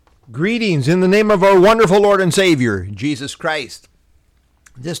Greetings in the name of our wonderful Lord and Savior, Jesus Christ.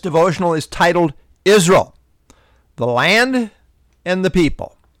 This devotional is titled Israel, the Land and the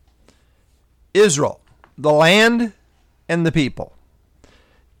People. Israel, the land and the people.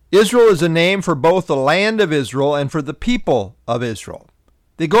 Israel is a name for both the land of Israel and for the people of Israel.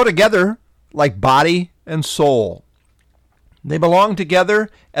 They go together like body and soul. They belong together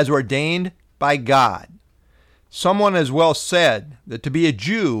as ordained by God. Someone has well said that to be a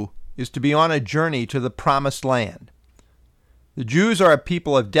Jew is to be on a journey to the promised land. The Jews are a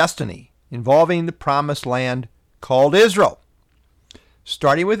people of destiny involving the promised land called Israel.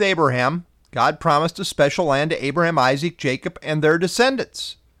 Starting with Abraham, God promised a special land to Abraham, Isaac, Jacob, and their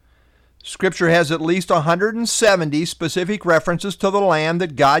descendants. Scripture has at least 170 specific references to the land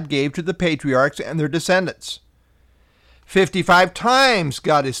that God gave to the patriarchs and their descendants. 55 times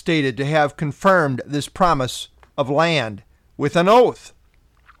God is stated to have confirmed this promise of land with an oath.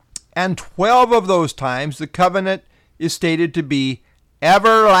 And 12 of those times the covenant is stated to be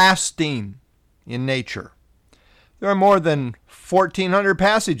everlasting in nature. There are more than 1,400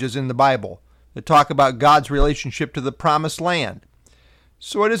 passages in the Bible that talk about God's relationship to the promised land.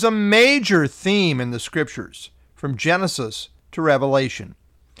 So it is a major theme in the Scriptures, from Genesis to Revelation.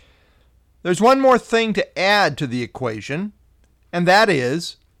 There's one more thing to add to the equation, and that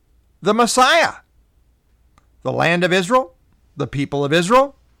is the Messiah. The land of Israel, the people of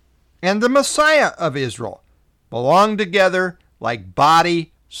Israel, and the Messiah of Israel belong together like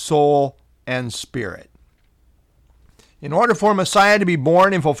body, soul, and spirit. In order for Messiah to be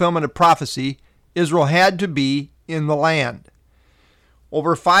born in fulfillment of prophecy, Israel had to be in the land.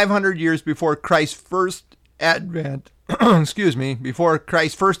 Over 500 years before Christ's first advent, before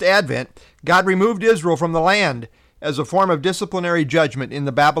Christ's first advent, God removed Israel from the land as a form of disciplinary judgment in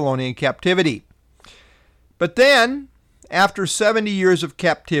the Babylonian captivity. But then, after 70 years of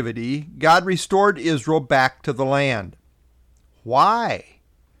captivity, God restored Israel back to the land. Why?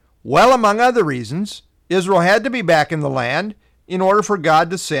 Well, among other reasons, Israel had to be back in the land in order for God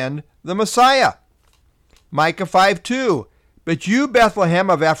to send the Messiah. Micah 5:2, but you, Bethlehem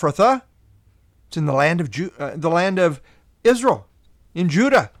of Ephrathah, it's in the land of Israel, in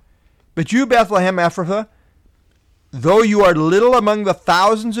Judah. But you, Bethlehem Ephrathah, though you are little among the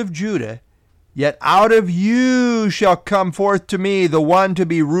thousands of Judah, yet out of you shall come forth to me the one to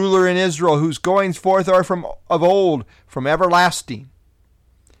be ruler in Israel, whose goings forth are from of old, from everlasting.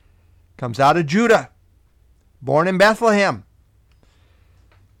 Comes out of Judah, born in Bethlehem.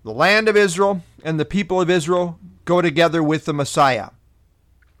 The land of Israel and the people of Israel go together with the Messiah.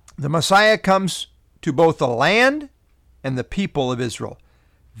 The Messiah comes to both the land and the people of Israel.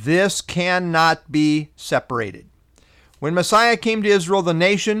 This cannot be separated. When Messiah came to Israel, the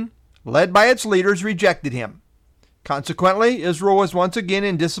nation, led by its leaders, rejected him. Consequently, Israel was once again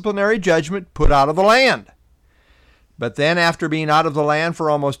in disciplinary judgment put out of the land. But then, after being out of the land for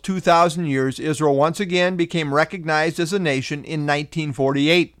almost 2,000 years, Israel once again became recognized as a nation in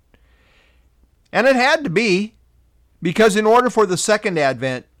 1948. And it had to be, because in order for the second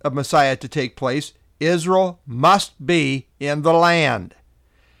advent of Messiah to take place, Israel must be in the land.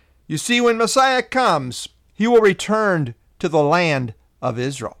 You see, when Messiah comes, he will return to the land of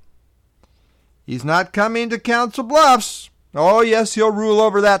Israel. He's not coming to Council Bluffs. Oh, yes, he'll rule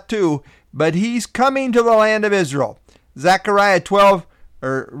over that too. But he's coming to the land of Israel. Zechariah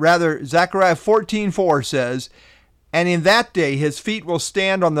 14:4 says, and in that day his feet will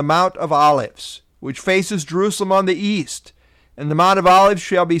stand on the Mount of Olives, which faces Jerusalem on the east. And the Mount of Olives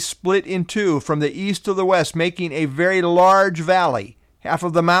shall be split in two from the east to the west, making a very large valley. Half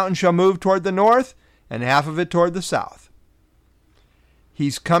of the mountain shall move toward the north, and half of it toward the south.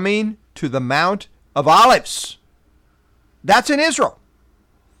 He's coming to the Mount of Olives. That's in Israel.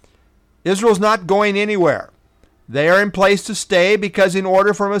 Israel's not going anywhere. They are in place to stay because in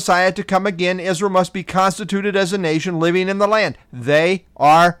order for Messiah to come again, Israel must be constituted as a nation living in the land. They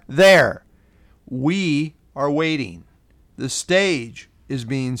are there. We are waiting. The stage is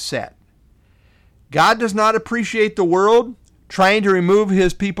being set. God does not appreciate the world trying to remove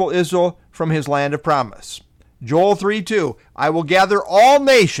his people Israel from his land of promise. Joel 3:2, I will gather all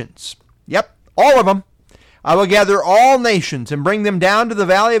nations. Yep, all of them. I will gather all nations and bring them down to the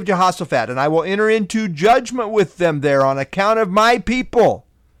valley of Jehoshaphat, and I will enter into judgment with them there on account of my people.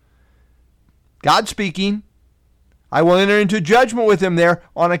 God speaking. I will enter into judgment with them there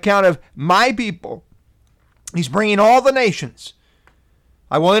on account of my people. He's bringing all the nations.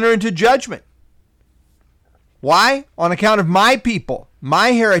 I will enter into judgment. Why? On account of my people,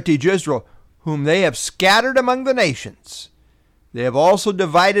 my heritage Israel, whom they have scattered among the nations. They have also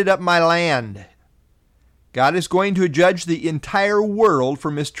divided up my land. God is going to judge the entire world for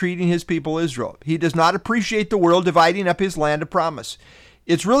mistreating his people Israel. He does not appreciate the world dividing up his land of promise.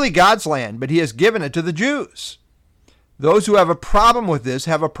 It's really God's land, but he has given it to the Jews. Those who have a problem with this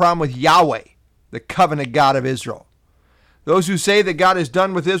have a problem with Yahweh, the covenant God of Israel. Those who say that God is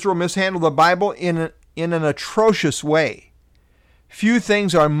done with Israel mishandle the Bible in an atrocious way. Few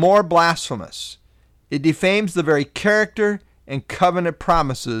things are more blasphemous. It defames the very character and covenant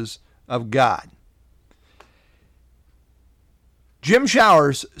promises of God. Jim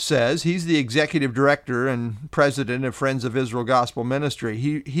Showers says, he's the executive director and president of Friends of Israel Gospel Ministry.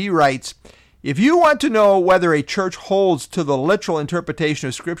 He writes, if you want to know whether a church holds to the literal interpretation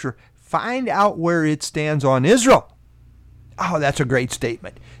of Scripture, find out where it stands on Israel. Oh, that's a great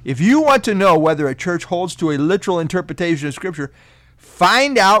statement. If you want to know whether a church holds to a literal interpretation of Scripture,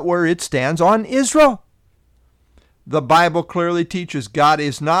 find out where it stands on Israel. The Bible clearly teaches God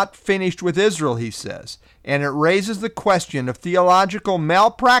is not finished with Israel, he says, and it raises the question of theological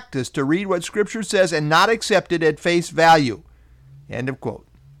malpractice to read what Scripture says and not accept it at face value. End of quote.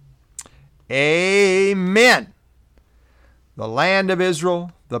 Amen. The land of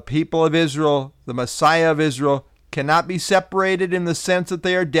Israel, the people of Israel, the Messiah of Israel cannot be separated in the sense that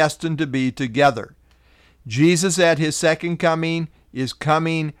they are destined to be together. Jesus at his second coming is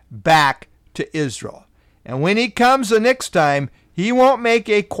coming back to Israel. And when he comes the next time, he won't make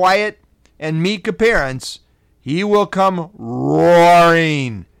a quiet and meek appearance. He will come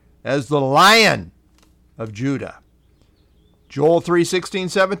roaring as the Lion of Judah. Joel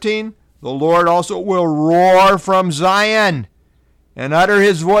 3:16-17, the Lord also will roar from Zion and utter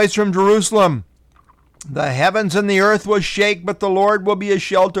his voice from Jerusalem. The heavens and the earth will shake, but the Lord will be a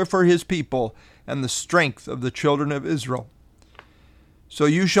shelter for his people and the strength of the children of Israel. So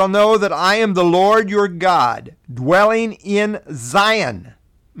you shall know that I am the Lord your God, dwelling in Zion,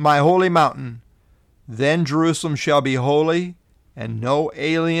 my holy mountain. Then Jerusalem shall be holy, and no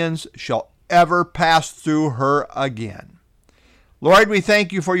aliens shall ever pass through her again. Lord, we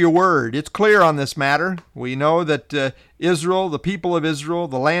thank you for your word. It's clear on this matter. We know that Israel, the people of Israel,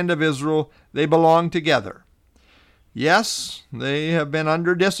 the land of Israel, they belong together. Yes, they have been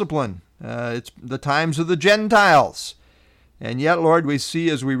under discipline. It's the times of the Gentiles. And yet, Lord, we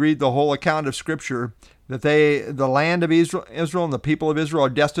see as we read the whole account of Scripture that the land of Israel and the people of Israel are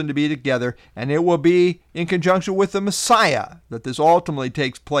destined to be together, and it will be in conjunction with the Messiah that this ultimately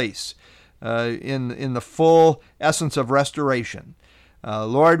takes place in the full essence of restoration.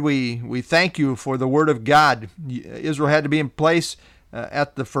 Lord, we thank you for the Word of God. Israel had to be in place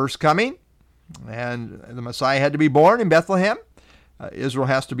at the first coming, and the Messiah had to be born in Bethlehem. Israel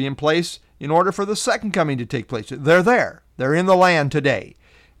has to be in place in order for the second coming to take place. They're there. They're in the land today.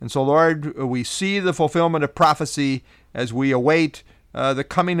 And so, Lord, we see the fulfillment of prophecy as we await the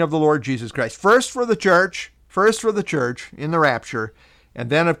coming of the Lord Jesus Christ. First for the church in the rapture, and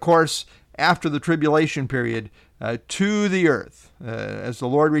then, of course, after the tribulation period, to the earth, as the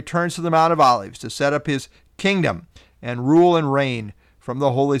Lord returns to the Mount of Olives to set up his kingdom and rule and reign from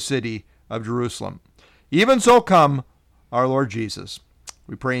the holy city of Jerusalem. Even so come our Lord Jesus.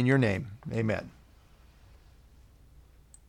 We pray in your name. Amen.